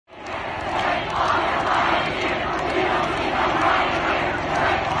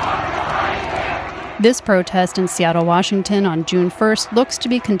This protest in Seattle, Washington on June 1st looks to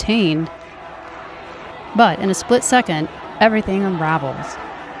be contained. But in a split second, everything unravels.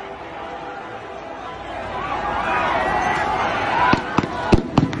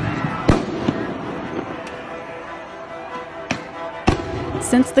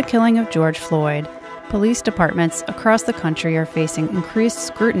 Since the killing of George Floyd, police departments across the country are facing increased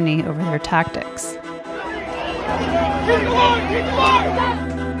scrutiny over their tactics.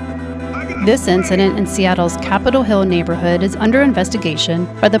 This incident in Seattle's Capitol Hill neighborhood is under investigation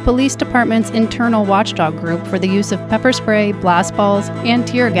by the police department's internal watchdog group for the use of pepper spray, blast balls, and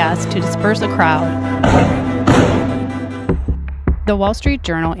tear gas to disperse a crowd. The Wall Street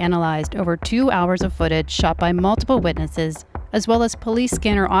Journal analyzed over 2 hours of footage shot by multiple witnesses, as well as police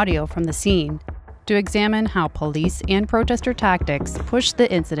scanner audio from the scene, to examine how police and protester tactics pushed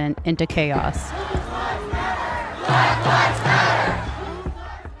the incident into chaos.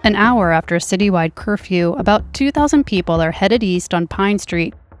 An hour after a citywide curfew, about 2,000 people are headed east on Pine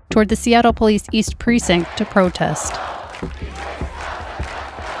Street toward the Seattle Police East Precinct to protest.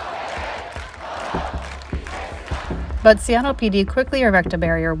 But Seattle PD quickly erected a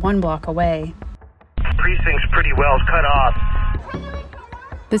barrier 1 block away. Precinct's pretty well cut off.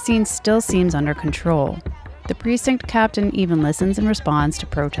 The scene still seems under control. The precinct captain even listens and responds to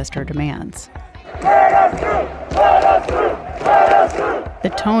protester demands. The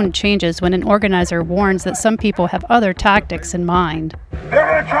tone changes when an organizer warns that some people have other tactics in mind. They're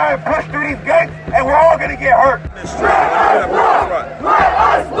going to try and push through these gates, and we're all going to get hurt. We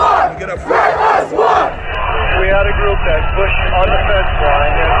had a group that pushed on the fence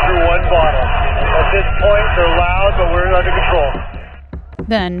line and threw 1 bottle. At this point, they're loud, but we're under control.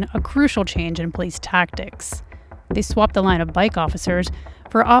 Then, a crucial change in police tactics. They swapped the line of bike officers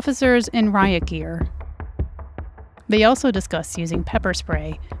for officers in riot gear. They also discussed using pepper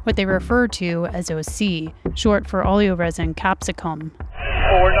spray, what they refer to as OC, short for oleoresin capsicum.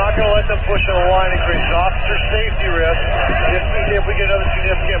 Well, we're not going to let them push on the line and create an officer safety risk. If we get another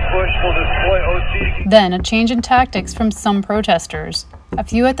significant push, we'll deploy OC. Then, a change in tactics from some protesters. A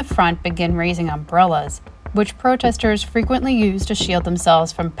few at the front begin raising umbrellas, which protesters frequently use to shield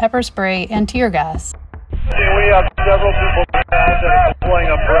themselves from pepper spray and tear gas. We have several people that are deploying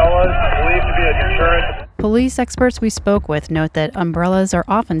umbrellas, believed to be a deterrent. Police experts we spoke with note that umbrellas are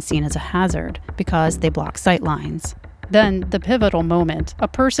often seen as a hazard because they block sight lines. Then, the pivotal moment. A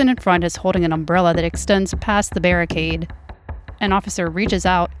person in front is holding an umbrella that extends past the barricade. An officer reaches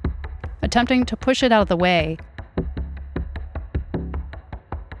out, attempting to push it out of the way.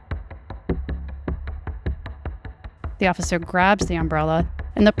 The officer grabs the umbrella,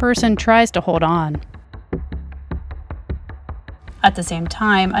 and the person tries to hold on. At the same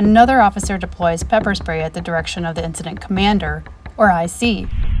time, another officer deploys pepper spray at the direction of the incident commander, or IC.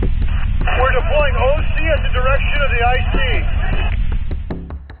 We're deploying OC at the direction of the IC.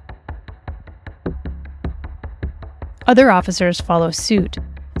 Other officers follow suit,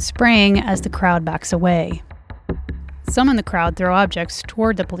 spraying as the crowd backs away. Some in the crowd throw objects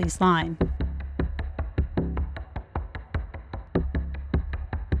toward the police line.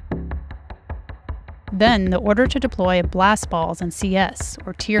 Then the order to deploy blast balls and CS,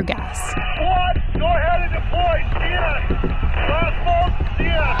 or tear gas. Squad, go ahead and deploy CS! Blast balls and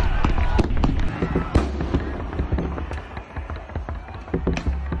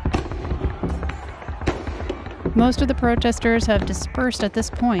CS! Most of the protesters have dispersed at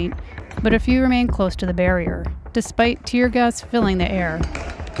this point, but a few remain close to the barrier, despite tear gas filling the air.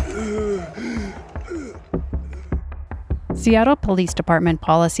 Seattle Police Department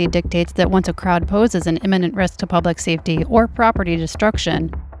policy dictates that once a crowd poses an imminent risk to public safety or property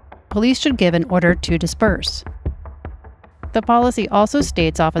destruction, police should give an order to disperse. The policy also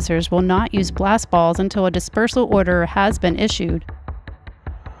states officers will not use blast balls until a dispersal order has been issued.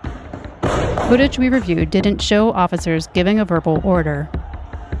 Footage we reviewed didn't show officers giving a verbal order.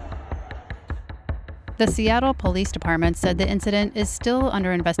 The Seattle Police Department said the incident is still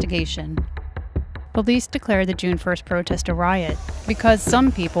under investigation. Police declared the June 1st protest a riot because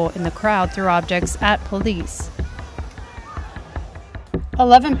some people in the crowd threw objects at police.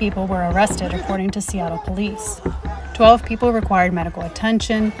 11 people were arrested, according to Seattle police. 12 people required medical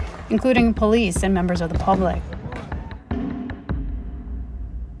attention, including police and members of the public.